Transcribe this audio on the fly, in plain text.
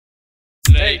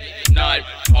Late night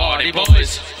party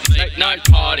boys. Late night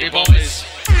party boys.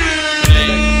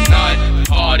 Late night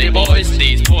party boys.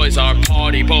 These boys are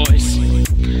party boys.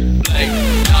 Late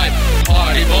night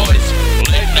party boys.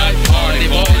 Late night party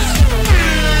boys.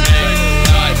 Late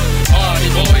night party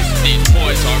boys. These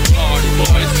boys are party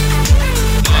boys.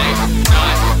 Late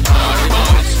night party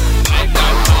boys. Late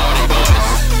night party boys.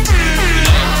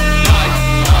 Late night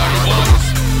party boys.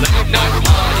 Late night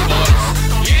party boys.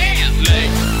 Yeah.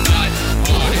 Late night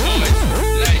party boys.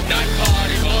 Late night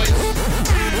party boys.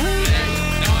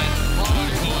 Late night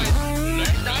party boys.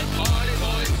 Late night party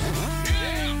boys.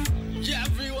 Yeah.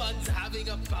 Everyone's having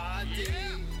a party.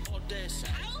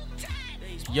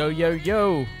 Yo, yo,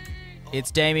 yo.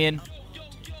 It's Damien.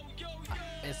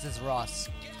 This is Ross.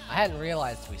 I hadn't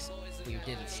realized we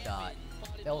didn't start.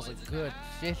 That was a good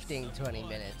 15-20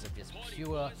 minutes of just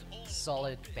pure,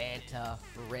 solid banter,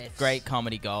 riffs. Great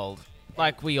comedy gold.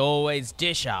 Like we always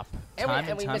dish up. Time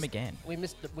and time again. We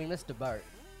missed a boat.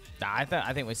 Nah,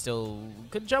 I think we still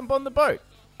could jump on the boat.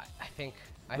 I think...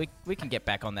 We can get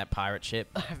back on that pirate ship.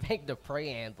 I think the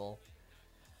preamble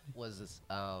was... that's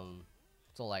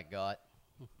all I got.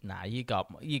 Nah, you got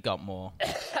more.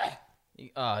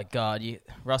 Oh, God.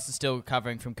 Ross is still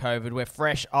recovering from COVID. We're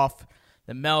fresh off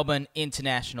the Melbourne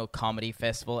International Comedy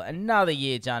Festival. Another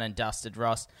year done and dusted,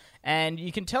 Ross. And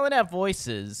you can tell in our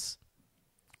voices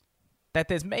that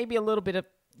there's maybe a little bit of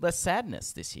less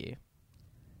sadness this year.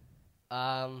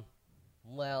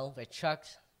 Well, they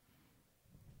chucked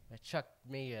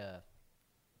me a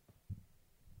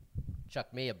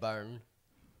bone.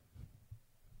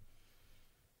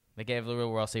 They gave the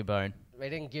real Rossi bone. They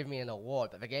didn't give me an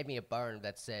award, but they gave me a bone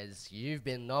that says, you've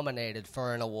been nominated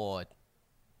for an award.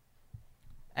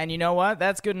 And you know what?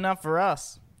 That's good enough for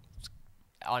us.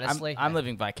 Honestly. I'm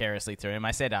living vicariously through him.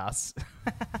 I said us.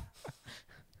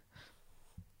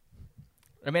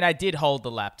 I mean, I did hold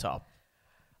the laptop.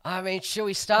 I mean, should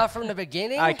we start from the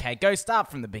beginning? Okay, go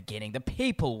start from the beginning. The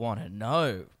people want to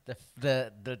know.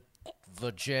 The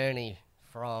journey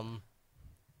from...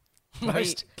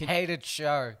 most hated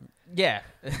show. Yeah.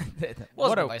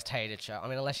 Wasn't the most hated show. I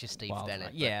mean, unless you're Steve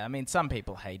Bennett. Yeah, I mean, some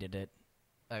people hated it.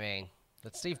 I mean,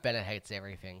 but Steve Bennett hates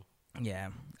everything. Yeah.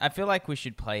 I feel like we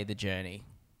should play the journey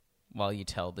while you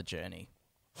tell the journey.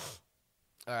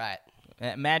 All right.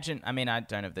 Imagine, I mean, I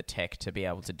don't have the tech to be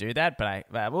able to do that, but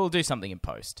we'll do something in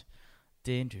post.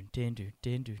 Tell the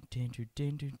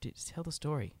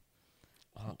story.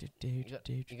 Oh, you're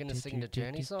going to sing the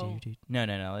Journey song? No.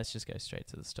 Let's just go straight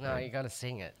to the story. No, you got to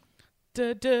sing it.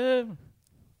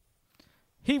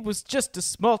 He was just a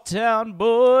small town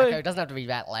boy. Okay, it doesn't have to be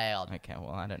that loud. Okay,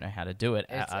 well, I don't know how to do it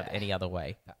any other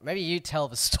way. Maybe you tell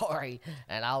the story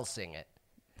and I'll sing it.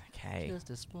 Okay. Just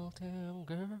a small town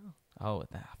girl. Oh,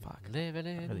 fuck. Living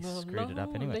in I really a screwed it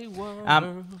up anyway.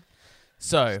 World.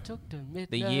 So,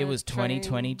 the year was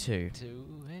 2022.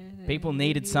 People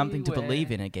needed something to believe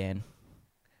in again.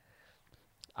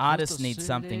 Artists need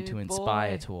something to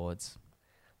inspire towards.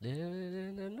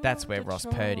 That's where Ross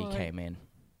Purdy came in.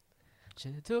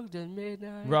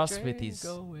 Ross, with his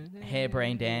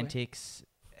harebrained antics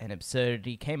and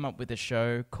absurdity, came up with a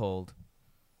show called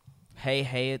Hey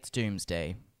Hey It's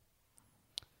Doomsday.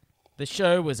 The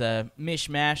show was a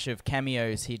mishmash of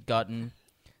cameos he'd gotten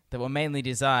that were mainly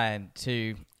designed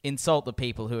to insult the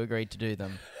people who agreed to do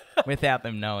them without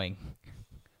them knowing.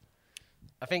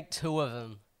 I think two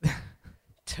of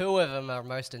them are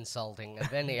most insulting, and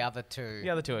then the other two... The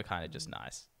other two are kind of just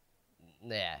nice.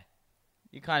 Yeah.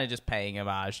 You're kind of just paying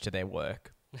homage to their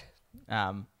work.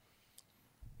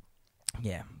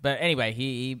 Yeah. But anyway,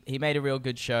 he made a real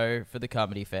good show for the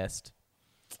Comedy Fest.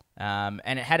 And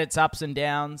it had its ups and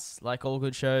downs, like all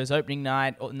good shows. Opening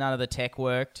night, none of the tech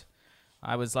worked.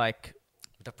 I was like...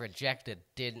 The projector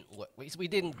didn't work. We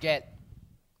didn't get...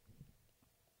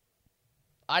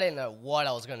 I didn't know what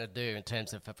I was going to do in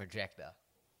terms of a projector.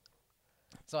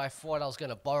 So I thought I was going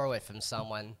to borrow it from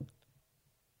someone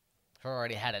who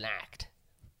already had an act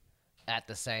at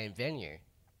the same venue.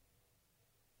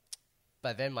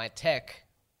 But then my tech,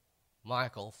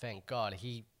 Michael, thank God,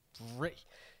 he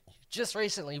just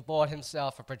recently bought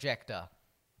himself a projector.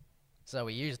 So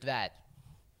we used that.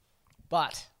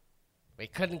 But we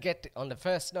couldn't get on the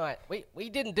first night. We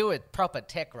didn't do a proper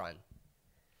tech run.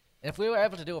 If we were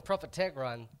able to do a proper tech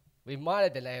run, we might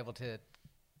have been able to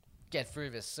get through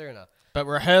this sooner. But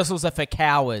rehearsals are for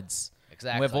cowards.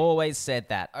 Exactly. We've always said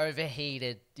that.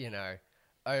 Overheated,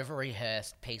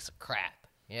 over-rehearsed piece of crap,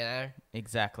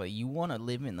 Exactly. You want to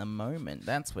live in the moment.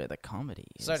 That's where the comedy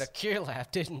is. So the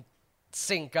QLab didn't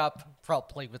sync up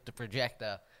properly with the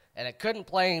projector, and it couldn't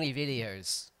play any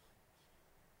videos.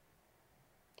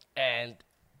 And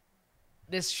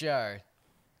this show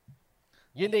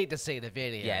You need to see the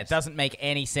videos. Yeah, it doesn't make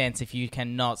any sense if you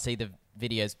cannot see the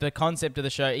videos. The concept of the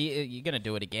show, you're going to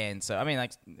do it again. So, I mean,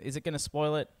 like, is it going to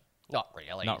spoil it? Not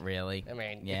really. Not really. I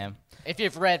mean, yeah. If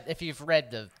you've read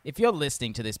the... If you're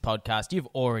listening to this podcast, you've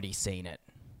already seen it.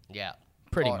 Yeah.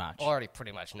 Pretty much. Already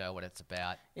pretty much know what it's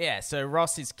about. Yeah, so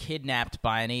Ross is kidnapped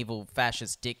by an evil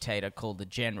fascist dictator called the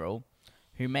General,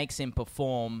 who makes him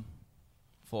perform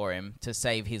for him to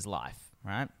save his life,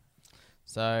 right?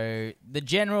 So the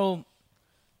General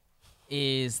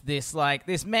is this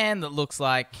man that looks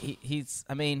like he's.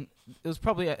 I mean, it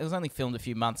was only filmed a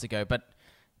few months ago, but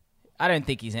I don't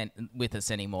think he's with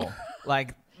us anymore.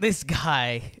 Like this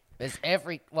guy.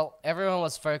 Everyone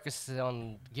was focused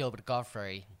on Gilbert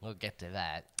Godfrey. We'll get to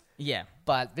that. Yeah,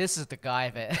 but this is the guy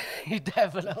that he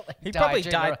definitely. He probably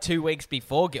died 2 weeks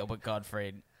before Gilbert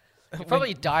Godfrey. He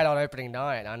probably died on opening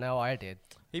night. I know I did.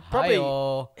 He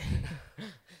probably.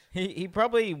 He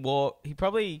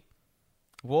probably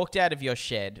walked out of your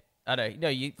shed. I don't know. No,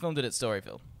 you filmed it at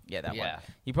Storyville. Yeah, that one.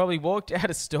 He probably walked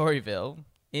out of Storyville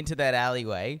into that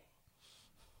alleyway,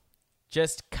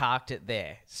 just carked it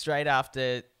there straight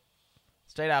after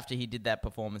he did that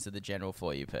performance of the General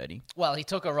for you, Purdy. Well, he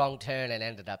took a wrong turn and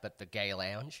ended up at the gay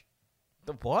lounge.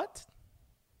 The what?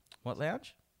 What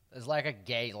lounge? There's like a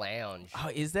gay lounge. Oh,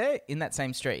 is there? In that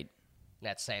same street? In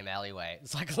that same alleyway.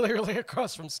 It's like literally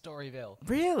across from Storyville.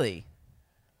 Really?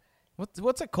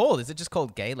 What's it called? Is it just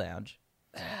called Gay Lounge?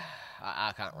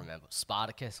 I can't remember.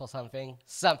 Spartacus or something?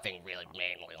 Something really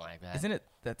manly like that. Isn't it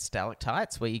that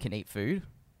Stalactites where you can eat food?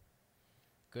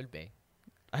 Could be.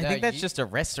 I think that's just a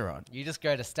restaurant. You just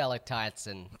go to Stalactites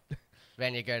and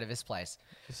then you go to this place.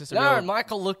 No, and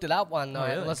Michael looked it up one night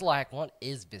and really? was like, what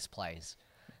is this place?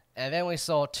 And then we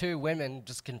saw two women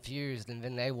just confused, and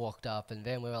then they walked up, and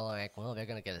then we were like, well, they're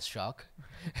going to get a shock.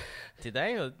 Did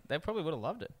they? Or they probably would have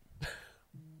loved it.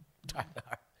 Don't know.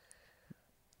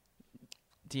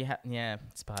 Do you have... Yeah,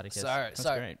 Spartacus. That's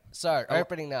great. So,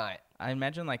 opening night. I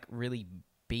imagine, like, really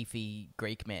beefy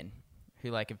Greek men who,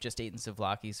 like, have just eaten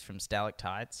souvlakis from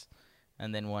Stalactites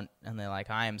and then they're like,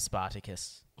 I am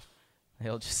Spartacus. They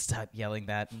all just start yelling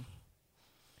that.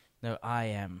 No, I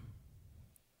am.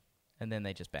 And then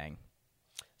they just bang.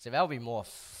 So that would be more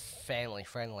family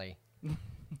friendly.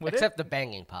 Would Except the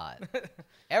banging part.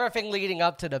 Everything leading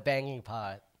up to the banging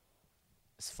part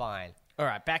is fine. All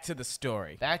right, back to the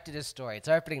story. Back to the story. It's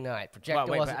opening night.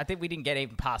 Projector Wait, wasn't... I think we didn't get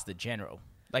even past the General.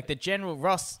 Like, the General,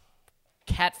 Ross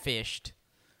catfished.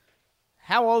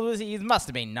 How old was he? He must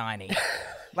have been 90.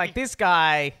 Like, this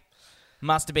guy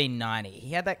must have been 90.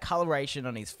 He had that coloration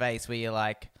on his face where you're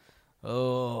like,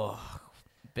 oh...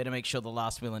 Better make sure the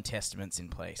last will and testament's in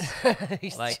place.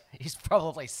 he's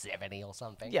probably 70 or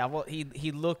something. Yeah, well,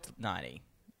 he looked 90.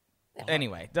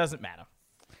 Anyway, doesn't matter.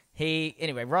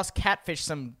 Ross catfished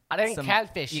some... I didn't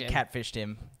catfish him. You catfished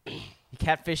him. You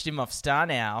catfished him off Star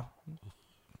Now.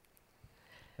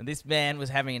 And this man was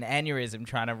having an aneurysm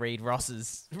trying to read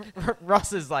Ross's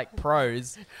like,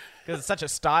 prose. Because it's such a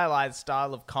stylized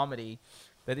style of comedy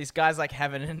that this guy's, like,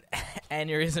 having an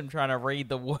aneurysm trying to read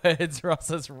the words Ross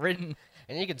has written.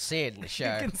 And you can see it in the show.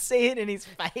 You can see it in his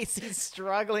face. He's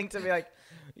struggling to be like,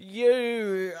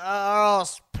 you,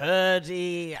 Ross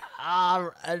Purdy,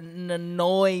 are an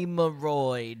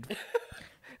annoymeroid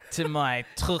to my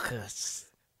tuchus.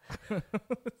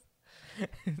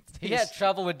 He had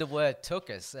trouble with the word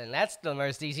tuchus, and that's the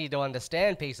most easy to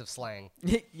understand piece of slang.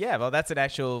 Yeah, well, that's an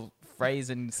actual phrase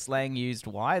and slang used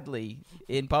widely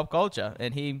in pop culture.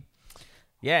 And he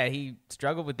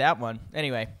struggled with that one.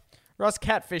 Anyway, Ross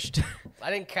catfished... I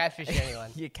didn't catfish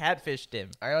anyone. You catfished him.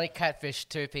 I only catfished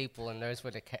two people, and those were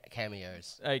the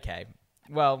cameos. Okay.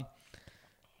 Well,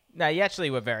 no, you actually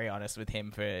were very honest with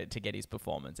him to get his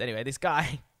performance. Anyway, this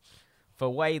guy, for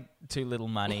way too little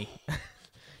money,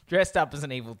 dressed up as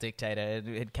an evil dictator,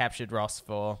 had captured Ross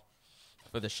for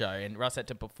the show, and Ross had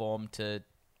to perform to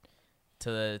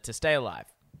stay alive.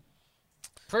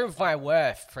 Prove my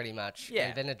worth, pretty much. Yeah.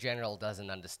 And then the General doesn't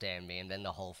understand me, and then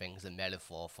the whole thing's a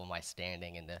metaphor for my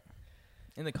standing in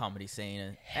the comedy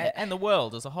scene and the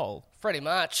world as a whole. Pretty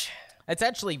much. It's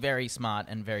actually very smart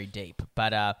and very deep,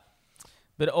 but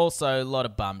also a lot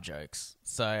of bum jokes.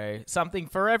 So something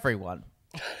for everyone.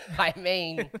 I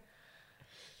mean,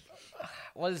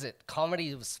 what is it?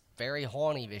 Comedy was very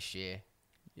horny this year.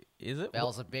 Is it? That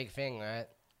was a big thing, right?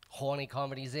 Horny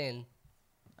comedy's in.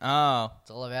 Oh.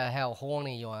 It's all about how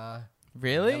horny you are.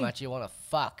 Really? How much you want to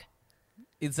fuck.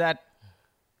 Is that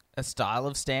a style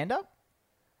of stand-up?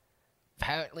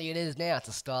 Apparently it is now. It's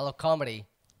a style of comedy.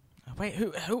 Wait,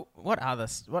 what other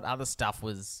stuff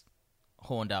was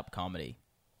horned up comedy?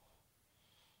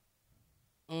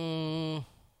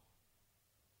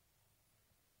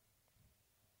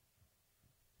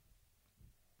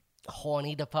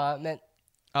 horny department.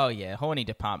 Oh, yeah. Horny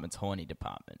department's horny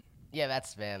department. Yeah,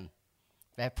 that's them.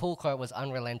 Their pull quote was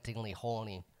unrelentingly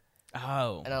horny.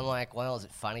 Oh. And I'm like, well, is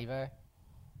it funny, though?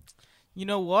 You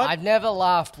know what? I've never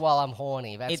laughed while I'm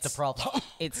horny. That's the problem.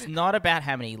 It's not about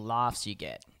how many laughs you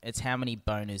get. It's how many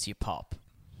boners you pop.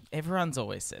 Everyone's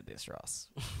always said this, Ross.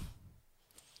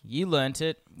 You learnt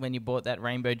it when you bought that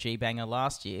Rainbow G-Banger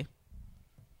last year.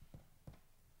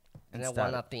 And then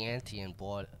went up the ante and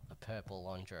bought a purple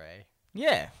lingerie.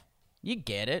 Yeah. You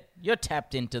get it. You're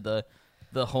tapped into the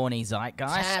horny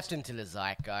zeitgeist. Tapped into the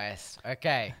zeitgeist.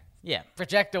 Okay. Yeah.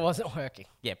 Projector wasn't working.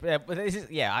 Yeah. But this is,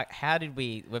 how did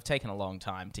we've taken a long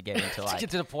time to get into to get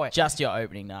to the point. Just your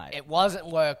opening night. It wasn't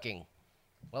working.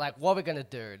 We're like, what are we going to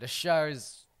do? The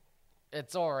show's,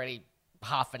 it's already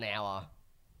half an hour.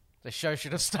 The show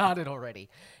should have started already.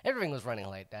 Everything was running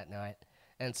late that night.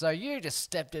 And so you just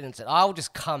stepped in and said, I'll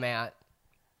just come out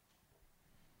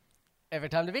every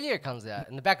time the video comes out.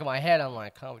 In the back of my head, I'm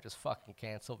like, can't we just fucking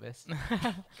cancel this?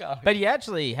 But you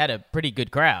actually had a pretty good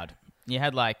crowd. You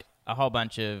had like a whole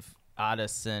bunch of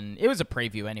artists, and it was a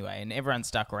preview anyway, and everyone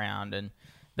stuck around, and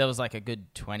there was like a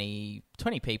good 20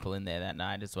 people in there that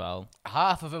night as well.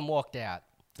 Half of them walked out.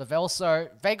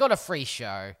 They got a free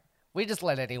show. We just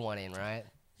let anyone in, right?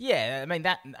 Yeah,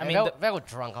 they were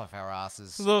drunk off our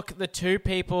asses. Look, the 2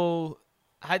 people,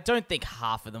 I don't think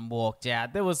half of them walked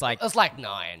out. There was like... It was like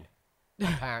 9,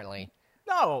 apparently.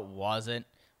 No, it wasn't.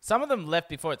 Some of them left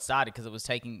before it started because it was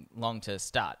taking long to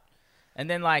start. And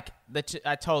then, like,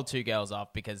 I told 2 girls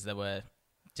off because they were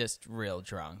just real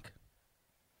drunk.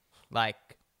 Like...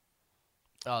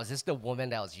 Oh, is this the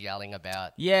woman that was yelling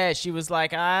about? Yeah, she was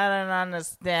like, I don't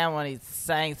understand what he's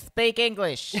saying. Speak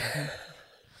English.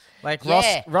 Like,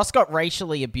 yeah. Ross got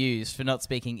racially abused for not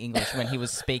speaking English when he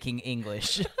was speaking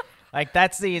English. Like,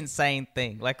 that's the insane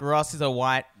thing. Like, Ross is a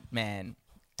white man,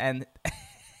 and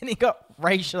he got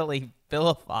racially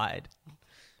vilified.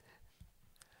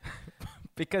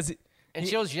 Because... And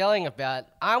she was yelling about,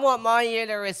 I want my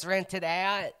uterus rented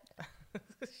out.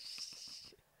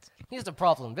 Here's the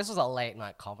problem. This was a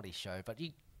late-night comedy show, but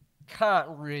you can't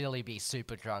really be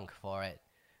super drunk for it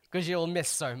because you'll miss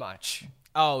so much.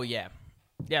 Oh, yeah.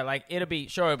 Yeah, like, it'll be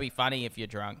funny if you're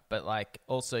drunk, but, like,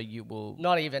 also you will...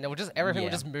 Not even. Everything will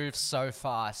just move so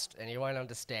fast, and you won't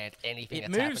understand anything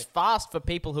that's happening. It moves fast for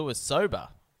people who are sober.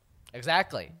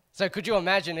 Exactly. So could you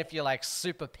imagine if you're, like,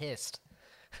 super pissed?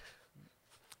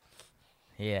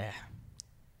 Yeah.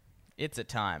 It's a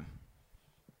time.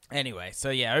 Anyway,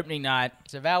 so yeah, opening night.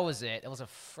 So that was it. It was a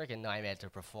freaking nightmare to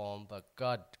perform, but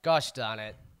gosh darn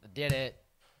it. I did it.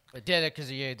 I did it because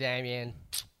of you, Damien.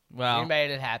 Well, you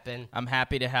made it happen. I'm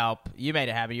happy to help. You made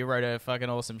it happen. You wrote a fucking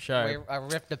awesome show. I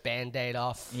ripped the Band-Aid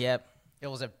off. Yep. It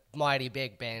was a mighty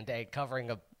big Band-Aid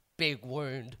covering a big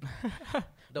wound.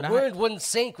 The wound wouldn't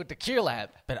sink with the Q-Lab.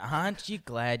 But aren't you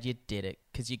glad you did it?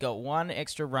 Because you got one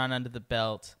extra run under the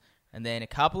belt, and then a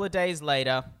couple of days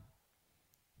later...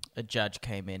 a judge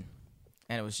came in,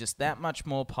 and it was just that much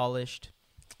more polished,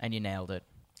 and you nailed it.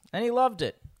 And he loved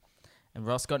it. And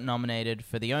Ross got nominated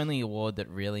for the only award that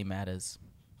really matters.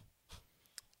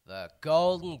 The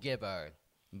Golden Gibbo.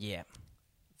 Yeah.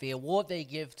 The award they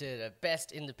give to the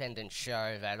best independent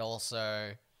show that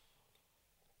also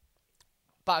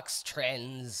bucks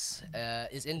trends,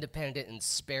 is independent in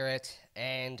spirit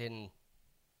and in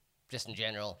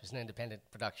general, just an independent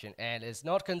production, and is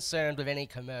not concerned with any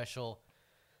commercial...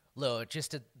 Look,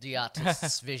 just the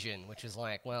artist's vision, which is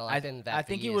like, well, I've been that I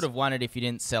think you would have won it if you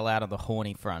didn't sell out on the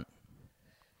horny front.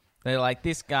 They're like,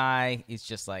 this guy is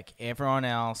just like everyone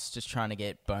else, just trying to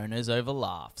get boners over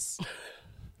laughs.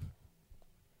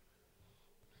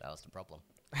 That was the problem.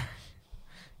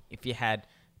 If you had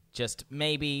just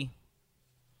maybe,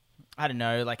 I don't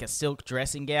know, like a silk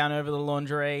dressing gown over the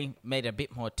lingerie, made it a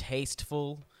bit more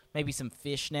tasteful, maybe some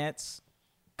fishnets,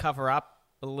 cover up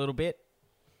a little bit.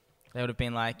 They would have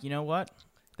been like, you know what?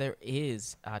 There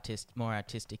is more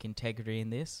artistic integrity in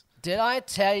this. Did I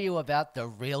tell you about the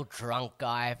real drunk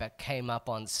guy that came up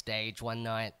on stage one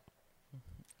night?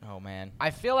 Oh, man. I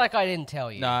feel like I didn't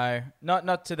tell you. No,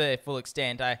 not to the full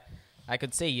extent. I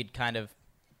could see you'd kind of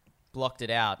blocked it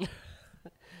out.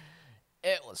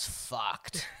 It was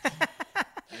fucked.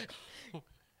 All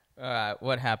right,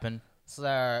 what happened?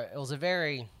 So, it was a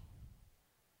very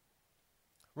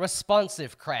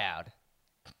responsive crowd.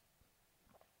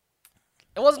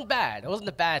 It wasn't bad. It wasn't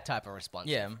a bad type of response.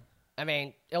 Yeah. I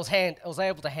mean, it was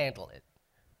able to handle it.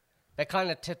 They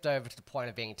kind of tipped over to the point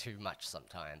of being too much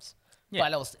sometimes. Yeah.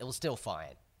 But it was still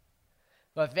fine.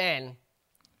 But then,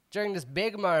 during this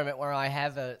big moment where I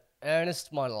have an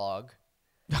earnest monologue,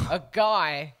 a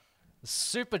guy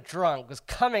super drunk, was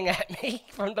coming at me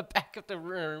from the back of the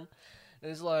room. And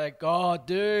he's like, oh,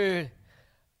 dude,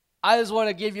 I just want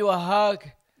to give you a hug.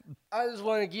 I just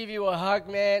want to give you a hug,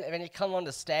 man. And then you come on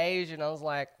the stage, and I was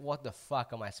like, what the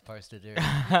fuck am I supposed to do?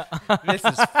 This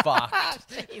is fucked.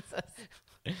 Jesus.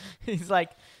 He's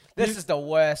like, This is the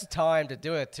worst time to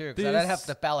do it, too, because I don't have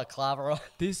the balaclava on.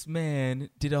 This man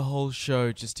did a whole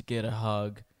show just to get a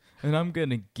hug, and I'm going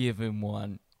to give him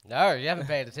one. No, you haven't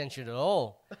paid attention at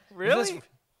all. Really?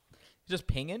 Just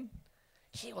pinging?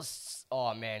 He was,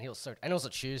 oh man, he was so, and it was a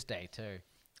Tuesday too.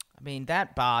 I mean,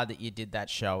 that bar that you did that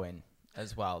show in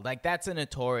as well, like that's a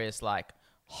notorious like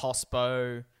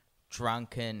hospo,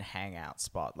 drunken hangout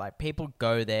spot. Like people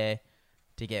go there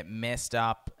to get messed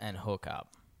up and hook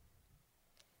up.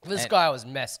 This guy was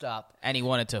messed up. And he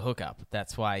wanted to hook up.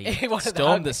 That's why he wanted to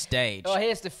stormed hug the me. stage. Oh,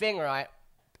 here's the thing, right?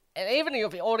 And even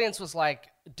the audience was like,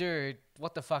 dude,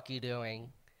 what the fuck are you doing?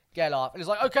 Get off. And he's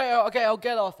like, okay, I'll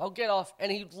get off.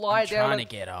 And he'd lie down. Trying to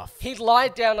get off. He'd lie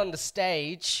down on the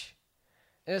stage.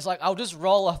 And it's like, I'll just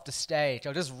roll off the stage.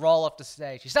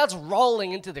 He starts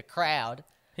rolling into the crowd.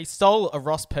 He stole a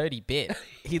Ross Purdy bit.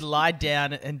 He lied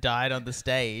down and died on the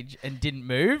stage and didn't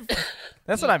move.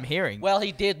 That's what I'm hearing. Well,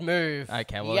 he did move.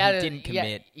 Okay, well, he didn't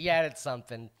commit. He added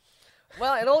something.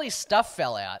 Well, and all his stuff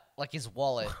fell out, like his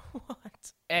wallet.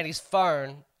 What? And his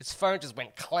phone. His phone just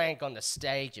went clank on the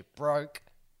stage. It broke.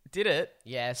 Did it?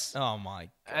 Yes. Oh, my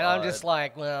God. And I'm just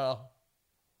like, well,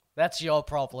 that's your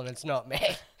problem. It's not me.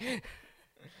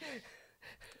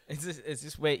 Is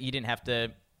this where you didn't have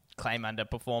to claim under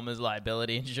performers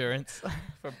liability insurance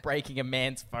for breaking a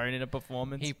man's phone in a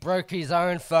performance? He broke his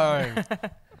own phone.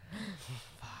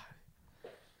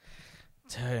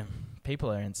 Dude, people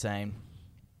are insane.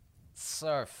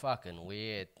 So fucking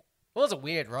weird. It was a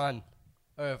weird run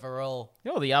overall.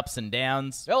 All the ups and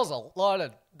downs. There was a lot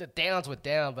of, the downs were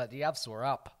down, but the ups were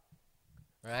up.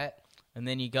 Right? And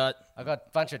then I got a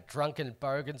bunch of drunken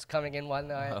bogans coming in one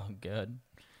night. Oh, good.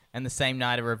 And the same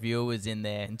night a reviewer was in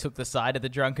there and took the side of the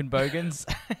drunken bogans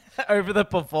over the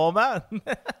performer.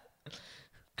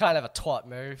 Kind of a twat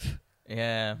move.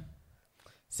 Yeah.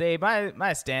 See,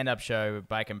 my stand-up show,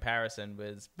 by comparison,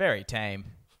 was very tame.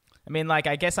 I mean, like,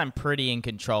 I guess I'm pretty in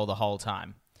control the whole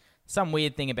time. Some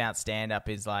weird thing about stand-up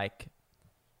is, like,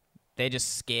 they're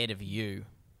just scared of you.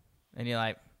 And you're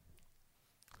like,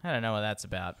 I don't know what that's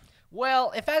about.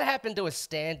 Well, if that happened to a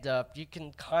stand-up, you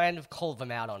can kind of call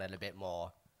them out on it a bit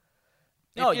more.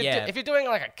 If you're doing,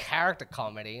 like, a character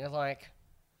comedy, you're like,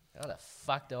 how the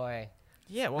fuck do I...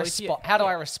 Yeah, well, how do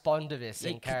I respond to this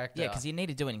in character? Yeah, because you need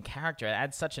to do it in character. It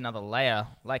adds such another layer.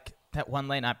 Like that one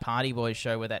late night Party Boys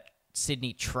show where that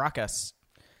Sydney trucker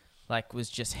was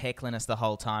just heckling us the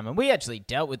whole time. And we actually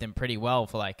dealt with him pretty well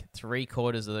for like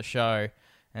 3/4 of the show.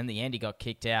 And in the end, he got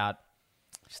kicked out.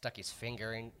 He stuck his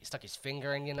finger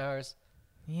in your nose.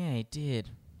 Yeah, he did.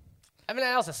 I mean,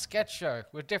 that was a sketch show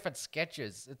with different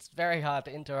sketches. It's very hard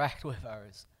to interact with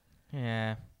those.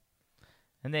 Yeah.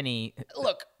 And then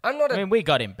Look, we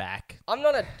got him back. I'm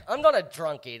not a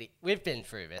drunk idiot. We've been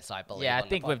through this, I believe. Yeah, I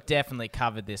think we've definitely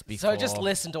covered this before. So just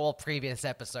listen to all previous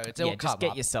episodes. It'll just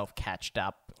get up. yourself caught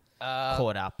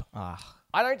up. Ugh.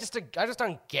 I just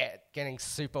don't get getting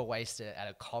super wasted at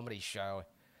a comedy show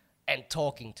and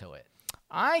talking to it.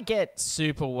 I get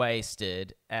super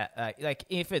wasted at like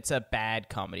if it's a bad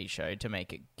comedy show to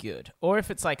make it good, or if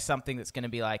it's like something that's going to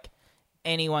be like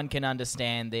anyone can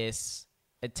understand this.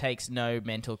 It takes no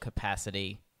mental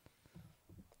capacity.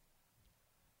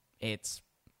 If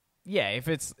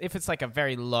it's like a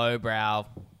very lowbrow,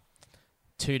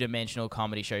 2-dimensional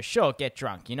comedy show, sure, get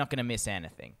drunk. You're not going to miss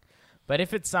anything. But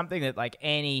if it's something that like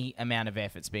any amount of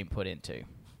effort's been put into,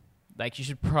 like you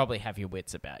should probably have your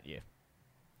wits about you.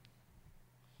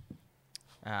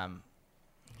 Yeah.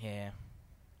 I mean,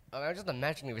 I'm just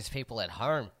imagining these people at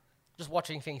home, just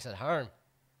watching things at home.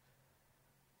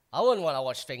 I wouldn't want to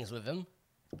watch things with them.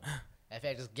 If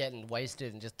they're just getting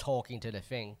wasted and just talking to the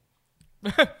thing.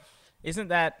 Isn't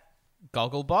that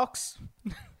Gogglebox?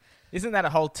 Isn't that a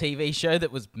whole TV show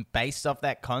that was based off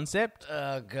that concept?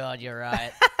 Oh, God, you're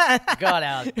right. God,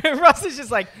 out. Ross is just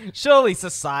like, surely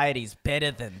society's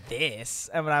better than this.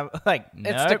 And I'm like, no.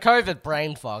 It's the COVID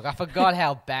brain fog. I forgot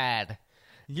how bad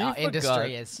our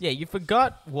industry is. Yeah, you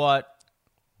forgot what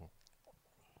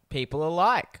people are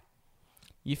like.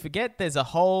 You forget there's a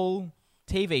whole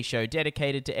TV show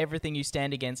dedicated to everything you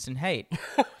stand against and hate.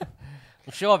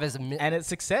 I'm sure there's and it's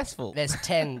successful. There's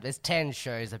 10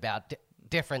 shows about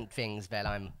different things that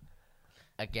I'm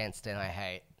against and I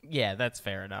hate. Yeah, that's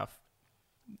fair enough.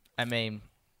 I mean,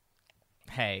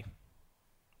 hey,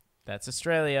 that's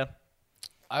Australia.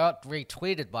 I got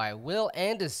retweeted by Will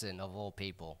Anderson, of all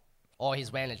people. or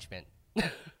his management.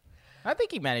 I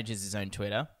think he manages his own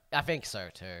Twitter. I think so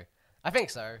too. I think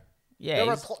so.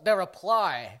 Yeah. The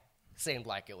reply seemed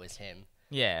like it was him.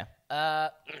 Yeah.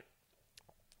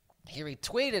 He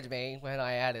retweeted me when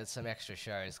I added some extra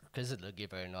shows because of the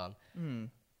Gibbo non.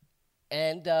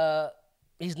 And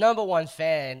his number one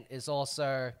fan is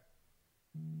also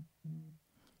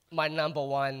my number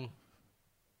one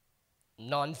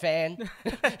non-fan.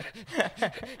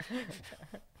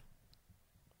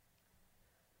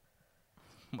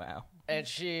 Wow. And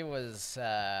she was,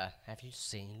 have you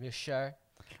seen this show?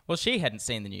 Well, she hadn't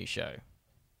seen the new show.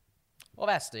 Well,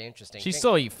 that's the interesting She thing.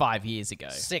 saw you 5 years ago.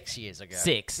 6 years ago.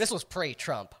 6. This was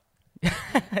pre-Trump.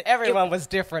 Everyone was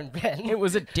different then. It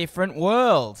was a different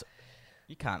world.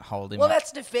 You can't hold him Well, up.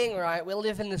 that's the thing, right? We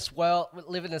live in this world, we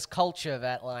live in this culture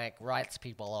that, like, writes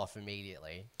people off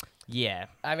immediately. Yeah.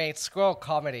 I mean, Squirrel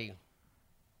Comedy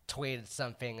tweeted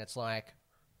something. It's like,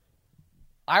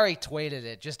 I retweeted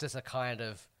it just as a kind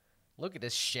of, look at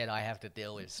this shit I have to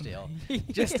deal with still.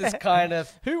 Just as kind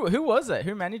of... Who was it?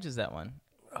 Who manages that one?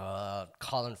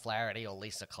 Colin Flaherty or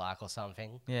Lisa Clark or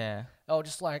something. Yeah. Oh,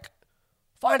 just like,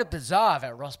 find it bizarre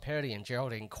that Ross Perot and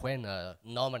Geraldine Quinn are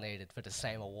nominated for the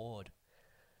same award.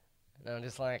 And I'm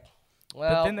just like,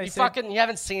 well, then they you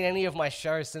haven't seen any of my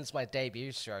shows since my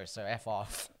debut show, so F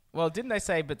off. Well, didn't they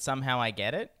say, but somehow I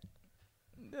get it?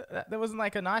 There wasn't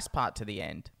like a nice part to the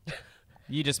end.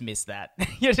 You just missed that.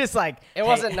 You're just like... It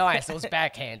wasn't nice. It was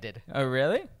backhanded. Oh,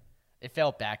 really? It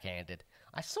felt backhanded.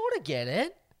 I sort of get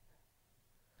it.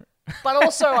 But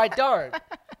also I don't.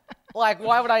 Like,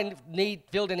 why would I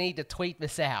feel the need to tweet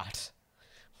this out?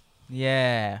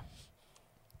 Yeah.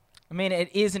 I mean,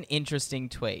 it is an interesting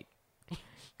tweet.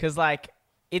 Because, like,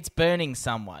 it's burning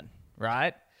someone,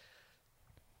 right?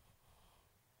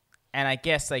 And I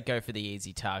guess they go for the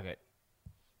easy target.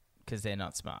 Because they're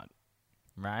not smart,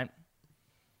 right?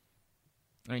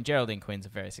 I mean, Geraldine Quinn's a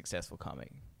very successful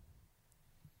comic.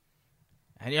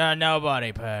 And you're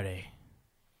nobody, Purdy.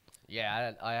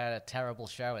 Yeah, I had a terrible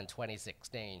show in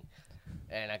 2016.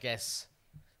 And I guess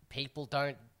people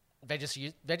don't... They're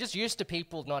just used to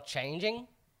people not changing.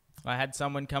 I had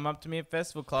someone come up to me at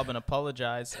Festival Club and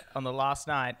apologize on the last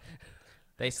night.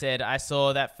 They said, I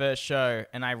saw that first show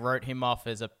and I wrote him off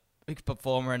as a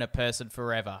performer and a person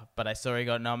forever. But I saw he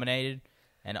got nominated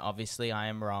and obviously I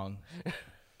am wrong.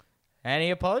 And he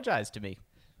apologized to me.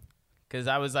 Because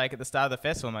I was like, at the start of the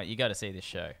festival, I'm like, you got to see this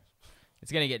show.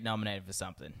 It's going to get nominated for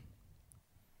something.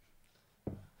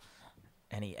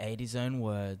 And he ate his own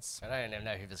words. I don't even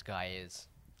know who this guy is.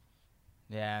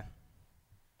 Yeah.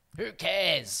 Who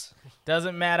cares?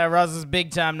 Doesn't matter. Ross is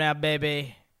big time now,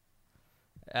 baby.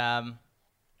 Comedy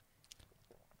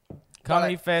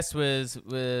Fest was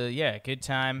good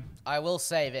time. I will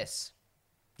say this.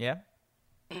 Yeah?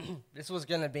 This was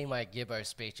going to be my Gibbo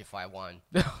speech if I won.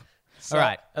 All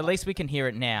right. At least we can hear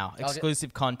it now. I'll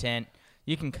Exclusive content.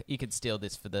 You can steal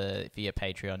this for your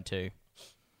Patreon too.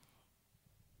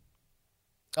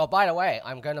 Oh, by the way,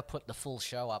 I'm going to put the full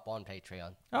show up on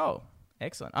Patreon. Oh,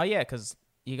 excellent. Oh, yeah, because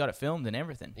you got it filmed and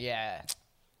everything. Yeah.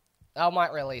 I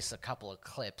might release a couple of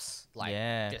clips, like,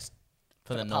 just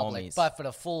for the public. normies. But for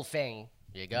the full thing,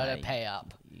 you got to pay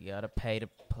up. You got to pay to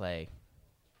play.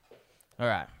 All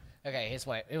right. Okay, this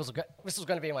was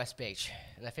going to be my speech,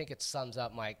 and I think it sums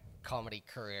up my comedy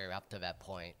career up to that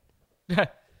point. Just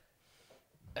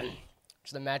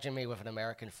imagine me with an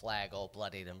American flag all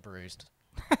bloodied and bruised.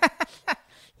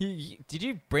 Did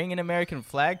you bring an American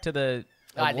flag to the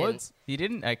awards? You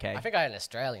didn't? Okay. I think I had an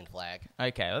Australian flag.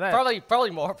 Okay. Well,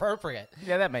 Probably more appropriate.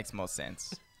 Yeah, that makes more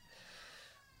sense.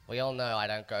 We all know I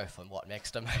don't go for what makes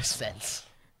the most sense.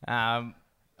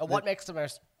 What makes the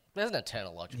most... There's an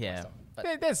eternal logic. Yeah.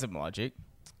 There's some logic.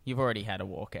 You've already had a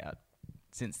walkout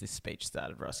since this speech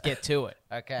started, Ross. Get to it.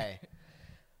 Okay.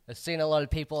 I've seen a lot of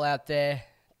people out there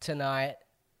tonight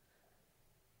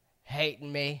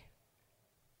hating me.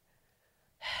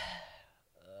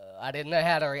 I didn't know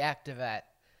how to react to that.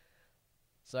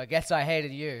 So I guess I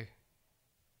hated you,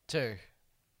 too.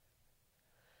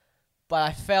 But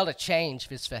I felt a change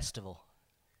this festival.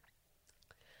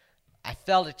 I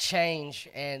felt a change,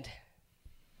 and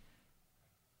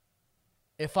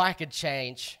if I could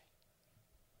change,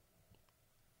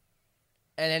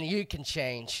 and then you can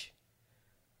change,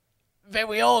 then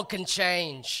we all can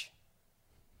change.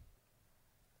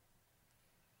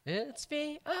 It's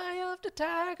the eye of the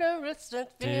tiger, it's the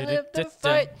feel of the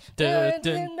fight.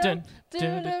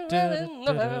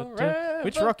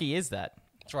 Which Rocky is that?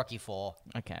 It's Rocky 4.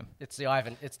 Okay. It's the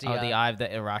Ivan. It's the the Eye of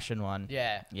the Russian one.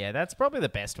 Yeah. Yeah, that's probably the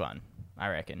best one, I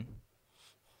reckon.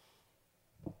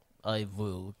 I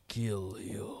will kill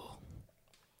you.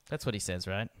 That's what he says,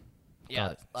 right? Yeah,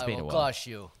 God, I will crush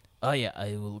you. Oh yeah,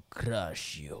 I will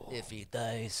crush you. If he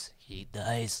dies, he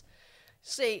dies.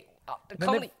 See, the Then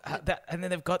comedy... and then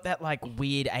they've got that like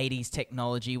weird 80s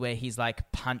technology where he's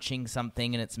like punching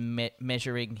something and it's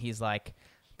measuring his like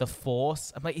the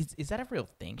force. I'm like, is that a real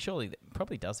thing? Surely that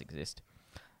probably does exist.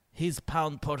 His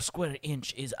pound per square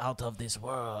inch is out of this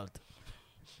world.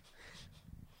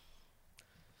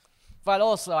 But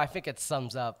also, I think it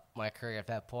sums up my career at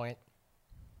that point.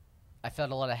 I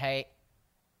felt a lot of hate.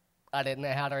 I didn't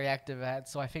know how to react to that,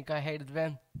 so I think I hated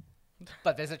them.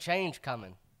 But there's a change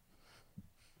coming.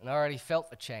 And I already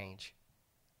felt the change.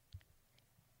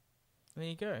 There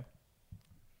you go.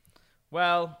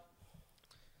 Well,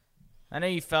 I know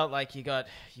you felt like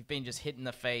you've been just hit in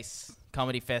the face,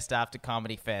 Comedy Fest after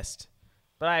Comedy Fest.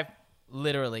 But I've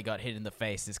literally got hit in the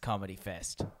face this Comedy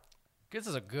Fest. This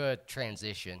is a good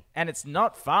transition. And it's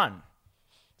not fun.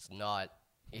 It's not.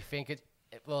 You think it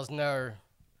was no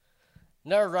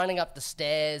running up the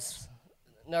stairs,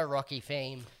 no Rocky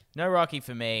theme. No Rocky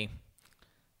for me.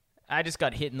 I just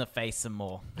got hit in the face some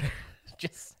more.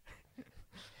 Just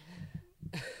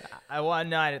One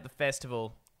night at the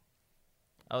festival,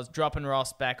 I was dropping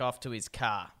Ross back off to his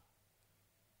car.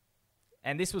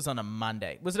 And this was on a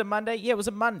Monday. Was it a Monday? Yeah, it was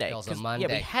a Monday. It was a Monday.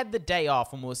 Yeah, we had the day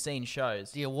off when we were seeing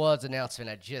shows. the awards announcement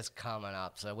had just coming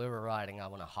up, so we were riding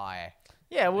up on a high.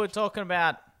 Yeah, we were talking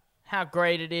about how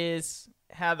great it is,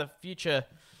 how the future,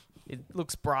 it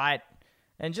looks bright.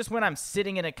 And just when I'm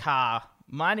sitting in a car,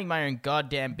 minding my own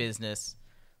goddamn business,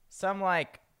 some,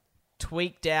 like,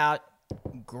 tweaked out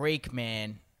Greek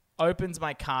man opens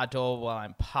my car door while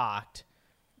I'm parked,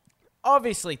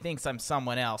 obviously thinks I'm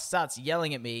someone else, starts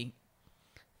yelling at me,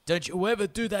 "Don't you ever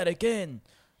do that again.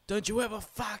 Don't you ever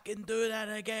fucking do that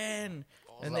again."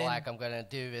 And then, like, I'm going to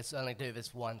do this, only do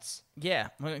this once. Yeah,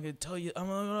 I'm going to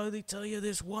only tell you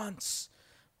this once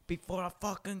before I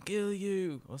fucking kill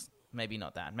you. Well, maybe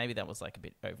not that. Maybe that was like a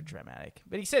bit over dramatic.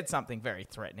 But he said something very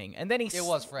threatening. And then he It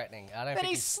was threatening.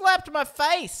 he slapped my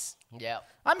face. Yeah.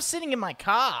 I'm sitting in my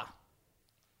car.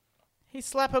 He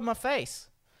slapped my face.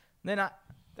 Then I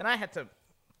had to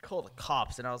call the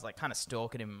cops, and I was like kind of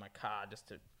stalking him in my car just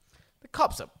to. The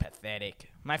cops are pathetic.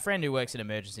 My friend who works in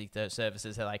emergency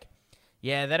services are like,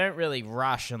 yeah, they don't really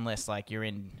rush unless like you're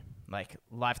in like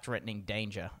life-threatening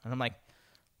danger. And I'm like,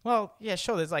 well, yeah,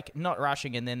 sure. There's like not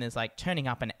rushing, and then there's like turning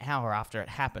up an hour after it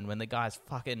happened when the guy's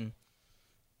fucking,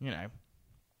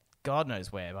 God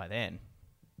knows where by then.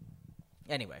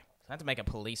 Anyway, so I had to make a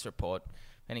police report,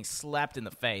 and he slapped in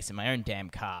the face in my own damn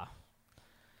car.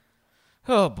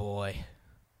 Oh boy.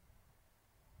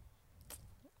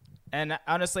 And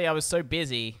honestly, I was so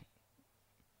busy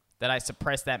that I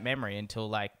suppressed that memory until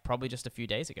like probably just a few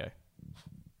days ago.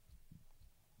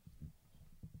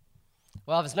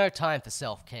 Well, there's no time for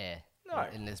self-care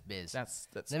in this biz. That's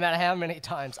No matter how many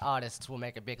times artists will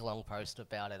make a big long post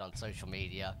about it on social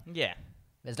media. Yeah.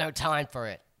 There's no time for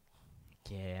it.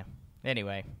 Yeah.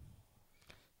 Anyway.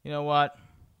 You know what?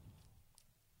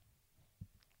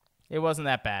 It wasn't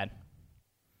that bad.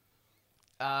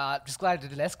 Just glad it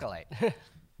didn't escalate.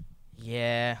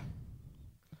 Yeah.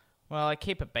 Well, I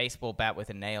keep a baseball bat with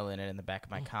a nail in it in the back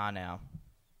of my car now.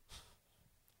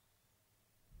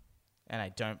 And I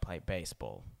don't play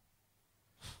baseball.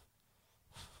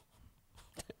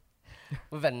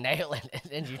 With a nail in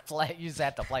it, and you use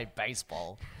that to play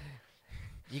baseball.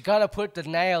 You gotta put the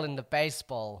nail in the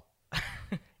baseball.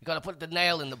 You gotta put the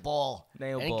nail in the ball.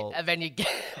 Ball. And then you get...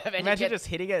 Imagine just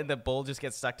hitting it and the ball just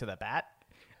gets stuck to the bat.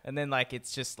 And then, like,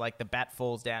 it's just, like, the bat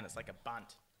falls down. It's like a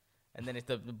bunt. And then if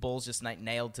the ball's just, like,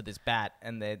 nailed to this bat,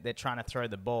 and they're trying to throw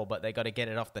the ball, but they got to get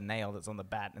it off the nail that's on the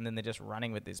bat. And then they're just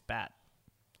running with this bat.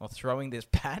 Or throwing this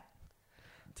bat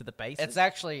to the bases.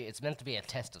 It's meant to be a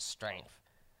test of strength.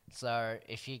 So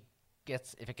if it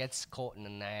gets caught in the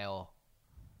nail,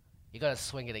 you got to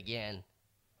swing it again.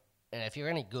 And if you're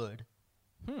any good,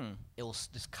 it'll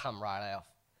just come right off.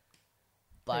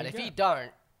 But if you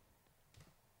don't,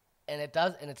 and it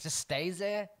just stays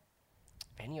there,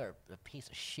 then you're a piece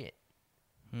of shit.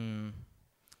 You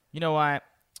know what?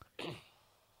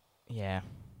 Yeah.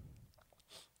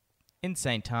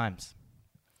 Insane times.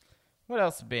 What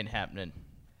else has been happening?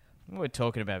 What were we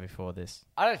talking about before this?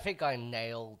 I don't think I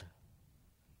nailed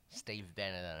Steve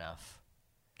Bennett enough.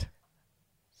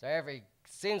 So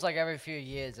seems like every few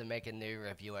years I make a new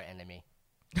reviewer enemy.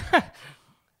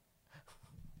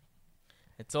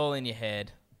 It's all in your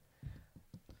head.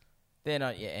 They're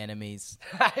not your enemies.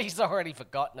 He's already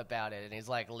forgotten about it, and he's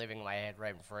like living in my head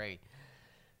rent-free.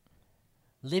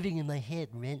 Living in my head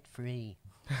rent-free.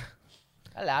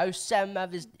 Hello, some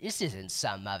mothers... This isn't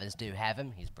some mothers do have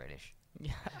him. He's British.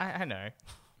 Yeah, I know.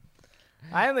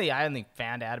 I only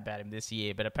found out about him this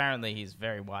year, but apparently he's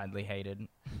very widely hated.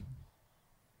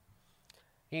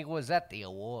 He was at the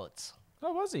awards.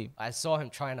 Oh, was he? I saw him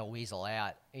trying to weasel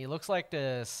out. He looks like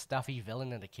the stuffy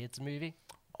villain in a kids movie.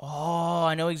 Oh,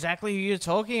 I know exactly who you're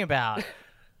talking about.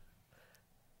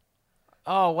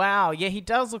 Oh, wow. Yeah, he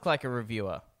does look like a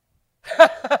reviewer.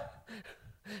 I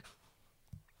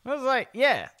was like,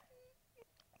 yeah.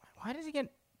 Why does he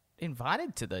get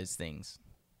invited to those things?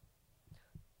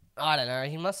 I don't know.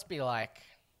 He must be like...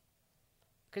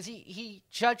 Because he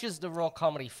judges the Raw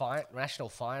Comedy National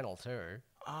Final, too.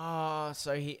 Oh,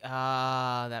 so he...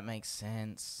 that makes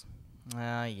sense.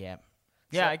 Yeah. Yeah,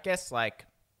 So- I guess, like...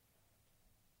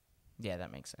 Yeah,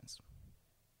 that makes sense.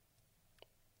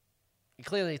 He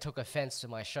clearly took offense to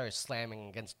my show slamming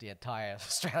against the entire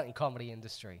Australian comedy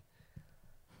industry.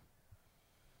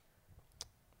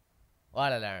 I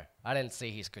don't know. I didn't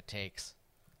see his critiques.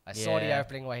 I saw the Yeah.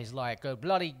 opening where he's like, oh,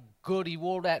 bloody good he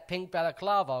wore that pink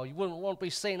balaclava. You wouldn't want to be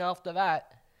seen after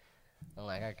that. I'm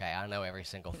like, okay, I know every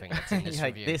single thing that's in this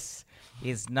Like, review. this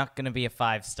is not going to be a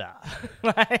 5-star.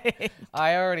 Like-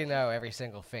 I already know every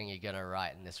single thing you're going to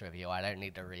write in this review. I don't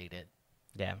need to read it.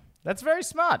 Yeah, that's very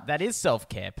smart. That is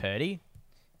self-care, Purdy.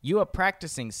 You are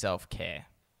practicing self-care.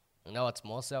 You know what's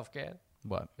more self-care?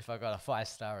 What? If I got a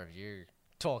 5-star review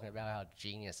talking about how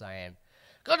genius I am.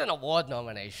 Got an award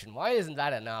nomination. Why isn't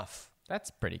that enough? That's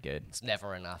pretty good. It's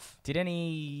never enough. Did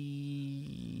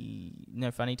any No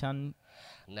Funny Ton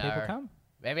No. people come?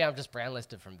 Maybe I'm just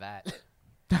brownlisted from that.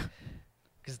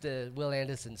 Because the Will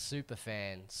Anderson super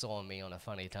fan saw me on a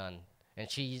funny ton. And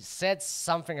she said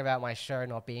something about my show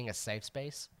not being a safe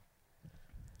space.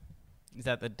 Is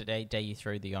that the day you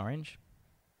threw the orange?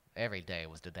 Every day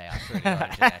was the day I threw the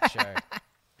orange in that show.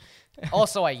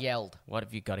 Also, I yelled. What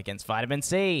have you got against vitamin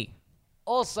C?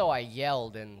 Also, I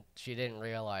yelled, and she didn't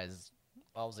realize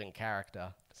I was in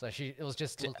character. So it was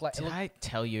just looked like Did I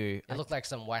tell you? it looked like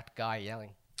some whack guy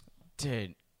yelling.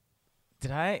 Dude,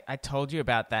 did I told you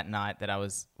about that night that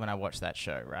when I watched that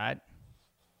show, right?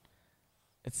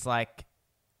 It's like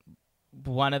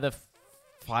one of the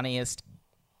funniest,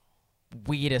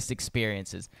 weirdest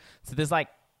experiences. So there's like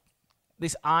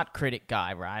this art critic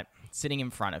guy, right, sitting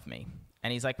in front of me.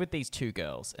 And he's like with these two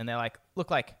girls. And they're like, look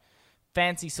like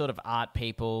fancy sort of art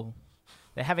people.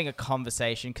 They're having a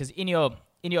conversation. Because in your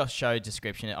show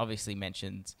description, it obviously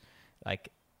mentions like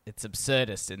it's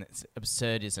absurdist and it's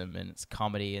absurdism and it's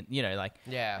comedy. And, you know, like...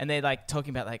 Yeah. And they're like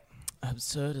talking about like...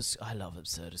 Absurdist, I love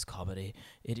absurdist comedy.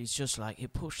 It is just like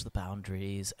it pushes the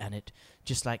boundaries and it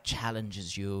just like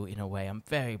challenges you in a way. I'm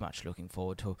very much looking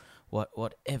forward to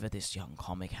whatever this young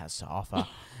comic has to offer.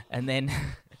 and then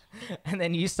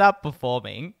you start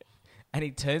performing, and he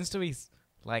turns to his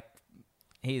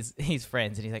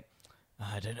friends and he's like,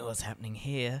 I don't know what's happening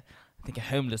here. I think a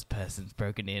homeless person's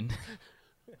broken in.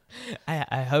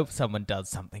 I hope someone does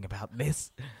something about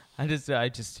this. It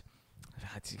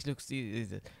looks.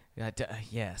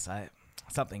 Yes,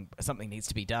 something needs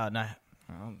to be done.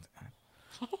 And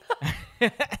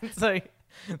so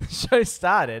the show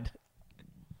started.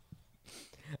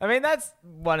 I mean, that's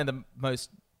one of the most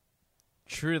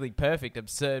truly perfect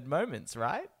absurd moments,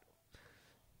 right?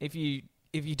 If you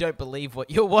don't believe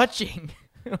what you're watching,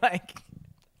 like.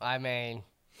 I mean,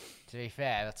 to be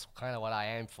fair, that's kind of what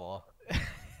I aim for.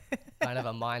 Kind of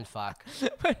a mind fuck.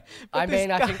 But I this mean,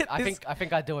 guy- I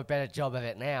think I do a better job of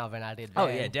it now than I did then. Oh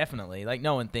yeah, definitely. Like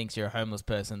no one thinks you're a homeless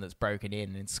person that's broken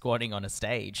in and squatting on a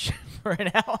stage for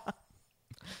an hour.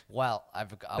 Well,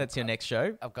 That's your next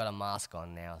show? I've got a mask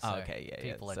on now, so Oh, okay, yeah,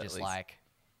 people so are at just least- like,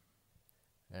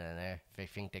 I don't know, they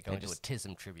think they're going to a just-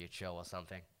 TISM tribute show or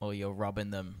something. Or you're robbing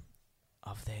them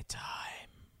of their time.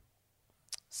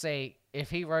 See, if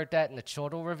he wrote that in the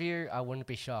Chortle review, I wouldn't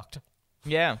be shocked.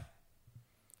 Yeah.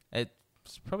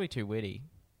 It's probably too witty.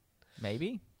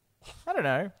 Maybe? I don't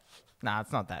know. Nah,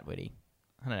 it's not that witty.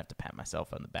 I don't have to pat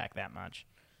myself on the back that much.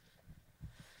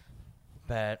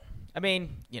 But, I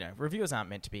mean, you know, reviewers aren't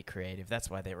meant to be creative. That's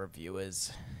why they're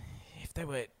reviewers. If they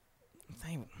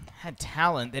had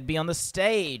talent, they'd be on the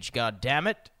stage, god damn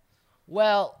it.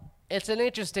 Well, it's an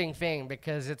interesting thing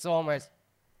because it's almost...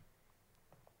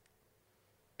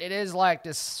 It is like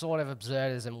this sort of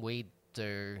absurdism we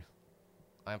do.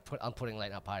 I'm putting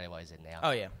Late Night Party Boys in now.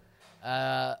 Oh, yeah.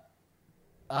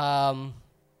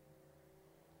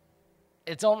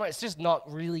 It's almost just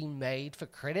not really made for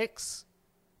critics.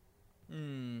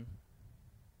 You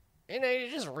know, you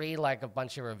just read like a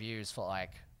bunch of reviews for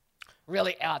like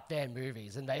really out there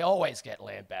movies, and they always get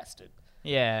lambasted.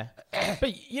 Yeah.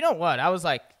 But you know what? I was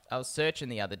searching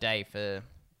the other day for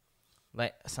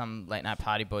some Late Night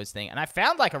Party Boys thing, and I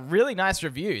found like a really nice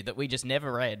review that we just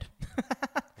never read.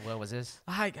 Where was this?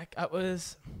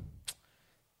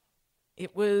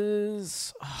 It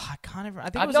was. Oh, I can't even. I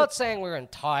think I'm not saying we're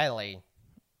entirely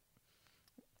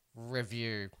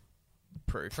review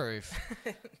proof,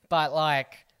 but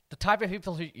like the type of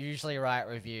people who usually write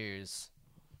reviews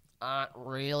aren't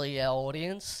really our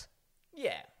audience.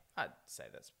 Yeah, I'd say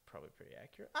that's probably pretty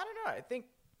accurate. I don't know.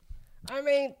 I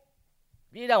mean,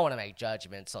 you don't want to make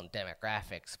judgments on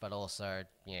demographics, but also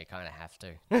you kind of have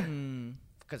to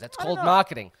because that's called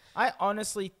marketing. I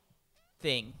honestly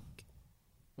think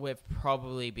we've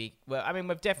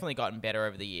we've definitely gotten better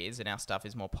over the years, and our stuff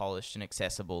is more polished and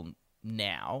accessible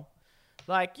now.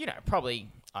 Like, probably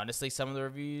honestly some of the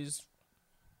reviews.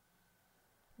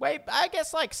 I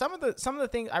guess like some of the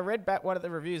things I read back one of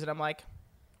the reviews, and I'm like,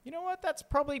 you know what? That's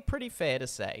probably pretty fair to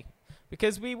say,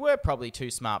 because we were probably too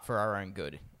smart for our own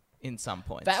good in some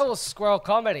points. That was Squirrel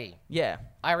Comedy. Yeah,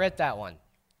 I read that one.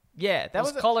 Yeah, that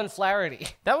was Colin Flaherty.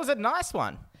 That was a nice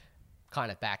one.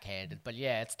 Kind of backhanded, but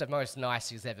yeah, it's the most nice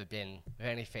he's ever been of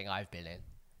anything I've been in.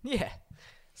 Yeah.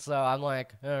 So I'm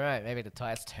like, all right, maybe the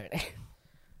tide's turning.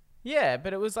 Yeah,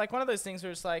 but it was like one of those things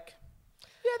where it's like,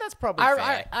 yeah, that's probably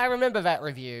fair. I remember that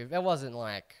review. There wasn't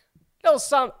like, there was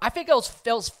some, I think it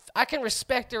was, I can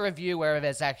respect a review where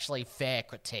there's actually fair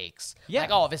critiques. Yeah. Like,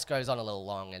 oh, this goes on a little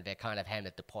long and they're kind of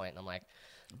hammered the point. And I'm like,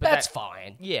 that's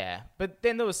fine. Yeah, but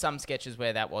then there was some sketches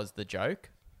where that was the joke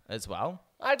as well.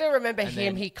 I do remember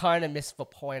he kind of missed the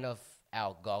point of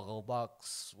our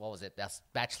Gogglebox. What was it? That's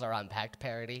Bachelor Unpacked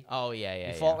parody. Oh, yeah.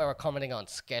 We thought we were commenting on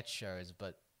sketch shows,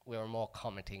 but we were more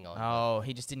commenting on... Oh,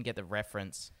 he just didn't get the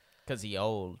reference because he's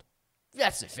old.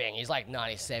 That's the thing. He's like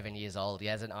 97 years old. He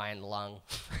has an iron lung.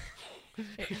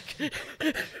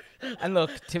 And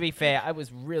look, to be fair, it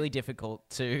was really difficult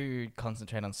to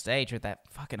concentrate on stage with that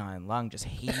fucking iron lung just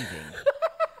heaving.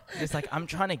 It's like, I'm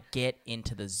trying to get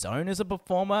into the zone as a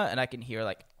performer, and I can hear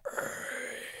like...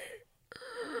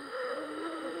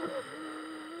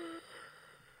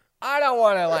 I don't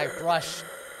want to like brush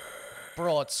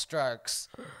broad strokes.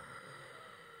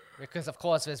 Because, of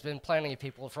course, there's been plenty of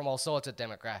people from all sorts of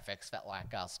demographics that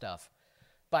like our stuff.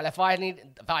 But if I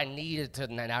needed to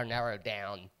now narrow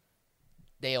down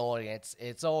the audience,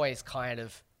 it's always kind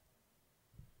of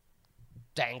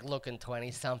dank-looking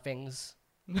 20-somethings.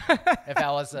 If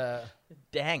I was a...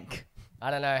 Dank.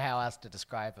 I don't know how else to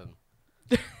describe them.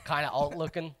 Kind of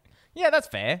alt-looking. Yeah, that's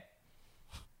fair.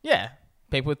 Yeah.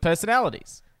 People with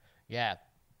personalities. Yeah.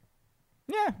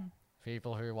 Yeah.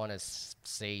 People who want to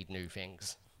see new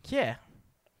things. Yeah.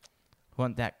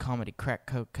 Want that comedy crack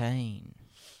cocaine.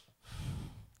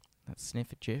 That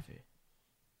sniffer jiffy.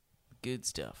 Good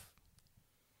stuff.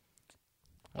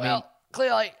 Well,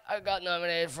 clearly I got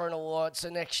nominated for an award, so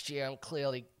next year I'm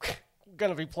clearly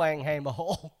going to be playing Hamer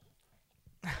Hall.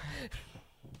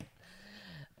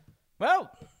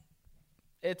 Well,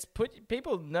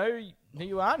 people know who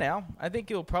you are now. I think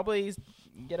you'll probably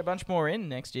get a bunch more in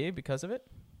next year because of it.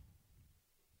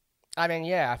 I mean,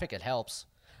 yeah, I think it helps.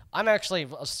 I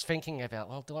was thinking about,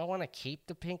 well, do I want to keep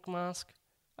the pink mask?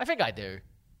 I think I do.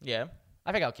 Yeah.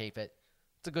 I think I'll keep it.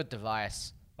 It's a good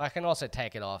device. I can also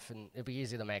take it off, and it'd be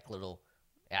easy to make little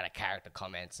out-of-character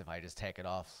comments if I just take it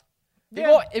off.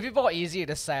 It'd be more easier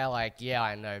to say, like, yeah,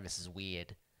 I know this is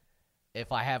weird.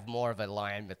 If I have more of a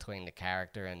line between the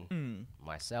character and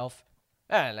myself.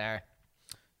 I don't know.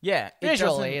 Yeah.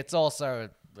 Visually, it's also...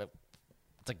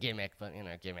 It's a gimmick, but,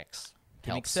 gimmicks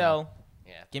sell.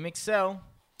 Yeah. Gimmicks sell.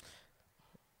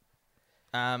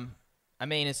 I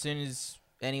mean, as soon as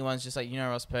anyone's just like,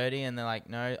 Ross Purdy, and they're like,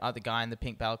 no, the guy in the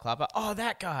pink balaclava, oh,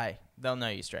 that guy, they'll know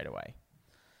you straight away.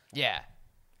 Yeah.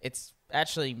 It's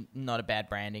actually not a bad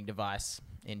branding device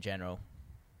in general.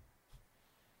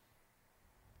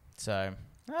 So,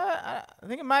 I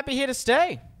think it might be here to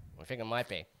stay. I think it might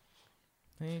be.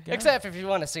 There you go. Except if you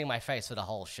want to see my face for the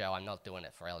whole show, I'm not doing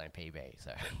it for LMPB,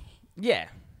 so... Yeah.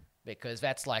 Because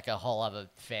that's like a whole other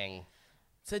thing.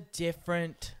 It's a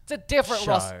different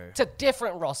Ross. It's a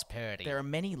different Ross Purdy. There are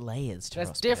many layers to Ross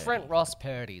Purdy. There's different Ross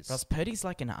Purdys. Ross Purdy's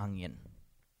like an onion.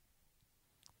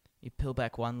 You peel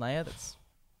back one layer, it's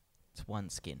one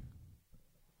skin.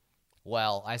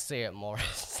 Well, I see it more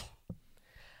as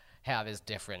how there's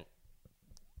different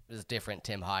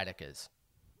Tim Heidekers.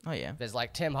 Oh, yeah. There's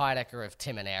like Tim Heidecker of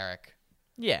Tim and Eric.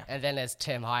 Yeah. And then there's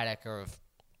Tim Heidecker of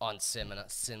On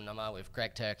Cinema with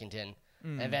Greg Turkington.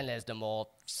 And then there's the more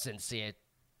sincere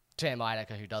Tim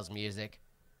Heidecker who does music.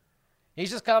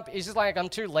 He's just like, I'm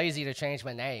too lazy to change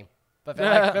my name. But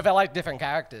they're like different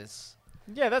characters.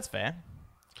 Yeah, that's fair.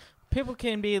 People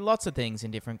can be lots of things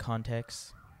in different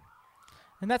contexts.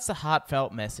 And that's the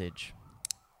heartfelt message.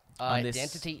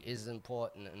 Identity is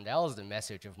important, and that was the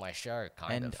message of my show,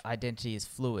 kind of. And identity is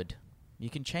fluid. You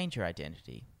can change your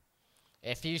identity.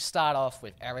 If you start off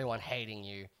with everyone hating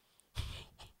you,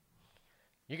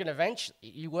 you can eventually,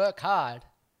 you work hard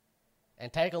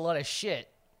and take a lot of shit.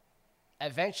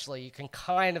 Eventually, you can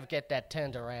kind of get that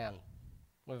turned around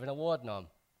with an award nom.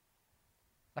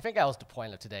 I think that was the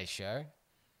point of today's show.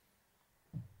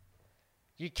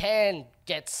 You can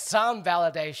get some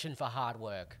validation for hard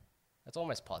work. That's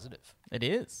almost positive. It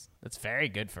is. It's very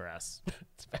good for us.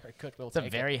 It's very good. It's a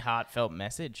very heartfelt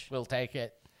message. We'll take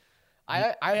it.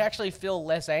 I actually feel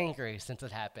less angry since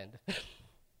it happened.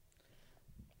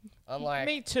 Unlike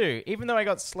Me too, even though I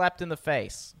got slapped in the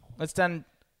face. It's done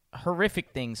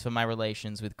horrific things for my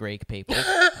relations with Greek people.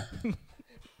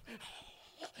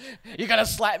 You're gonna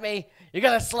slap me? You're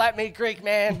gonna slap me, Greek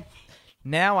man?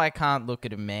 Now I can't look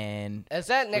at a man Is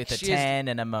that with next a year's? tan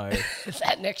and a mo. Is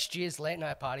that next year's late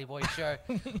night party boy show?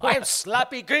 I am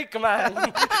Slappy Greek man.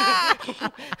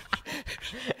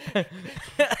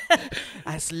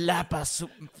 I slap a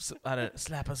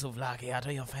souvlaki out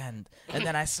of your hand, and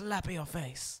then I slap your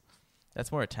face.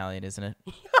 That's more Italian, isn't it?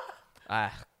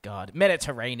 Ah, God,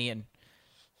 Mediterranean.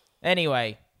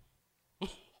 Anyway,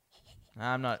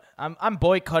 I'm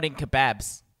boycotting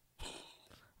kebabs.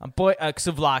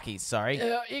 Souvlakis, sorry.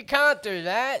 You can't do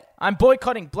that. I'm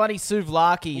boycotting bloody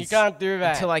souvlakis. You can't do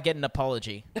that. Until I get an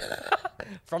apology.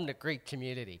 From the Greek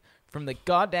community. From the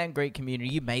goddamn Greek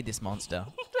community. You made this monster.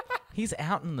 He's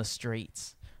out in the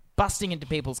streets, busting into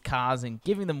people's cars and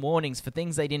giving them warnings for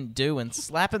things they didn't do and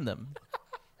slapping them.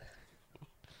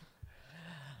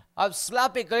 I'm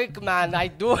Slappy Greek man. I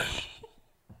do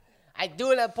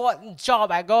an important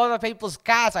job. I go to people's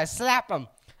cars. I slap them.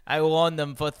 I warn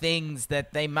them for things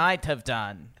that they might have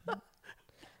done.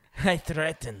 I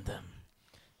threaten them.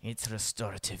 It's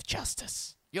restorative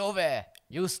justice. You there,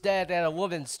 you stared at a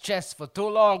woman's chest for too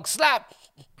long. Slap!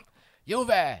 You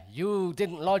there, you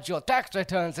didn't lodge your tax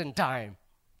returns in time.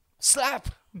 Slap!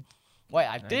 Wait,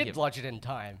 I did lodge it in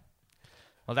time.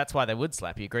 Well, that's why they would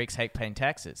slap you. Greeks hate paying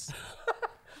taxes.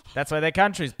 That's why their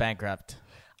country's bankrupt.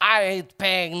 I ain't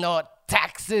paying no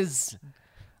taxes.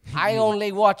 I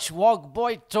only watch Walk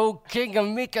Boy 2 King of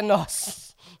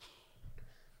Mykonos.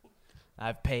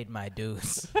 I've paid my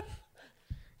dues.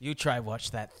 You try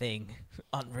watch that thing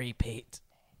on repeat.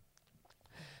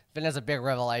 Then there's a big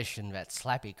revelation that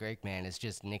Slappy Greek man is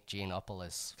just Nick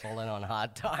Giannopoulos falling on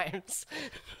hard times.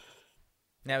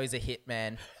 Now he's a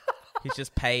hitman. He's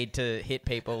just paid to hit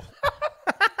people.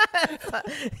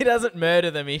 He doesn't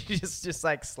murder them. He just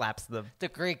like slaps them. The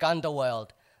Greek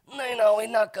underworld. No, we're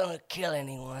not gonna kill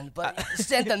anyone, but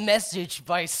send a message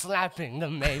by slapping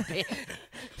them, maybe.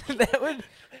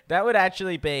 That would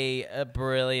actually be a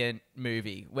brilliant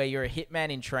movie where you're a hitman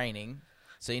in training,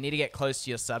 so you need to get close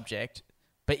to your subject,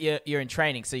 but you're in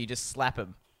training, so you just slap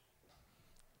him,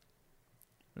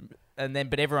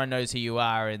 but everyone knows who you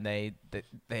are, and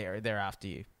they're after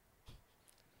you.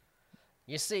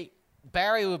 You see,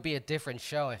 Barry would be a different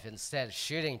show if instead of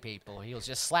shooting people, he was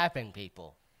just slapping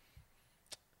people.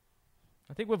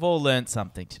 I think we've all learned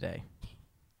something today.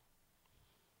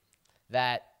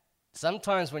 That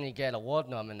sometimes when you get award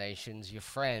nominations, your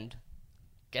friend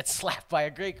gets slapped by a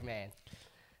Greek man.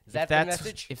 Is that the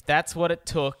message? If that's what it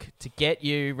took to get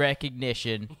you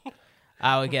recognition,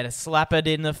 I would get a slapped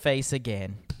in the face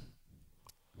again.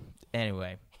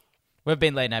 Anyway, we've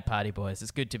been Late Night Party Boys.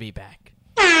 It's good to be back.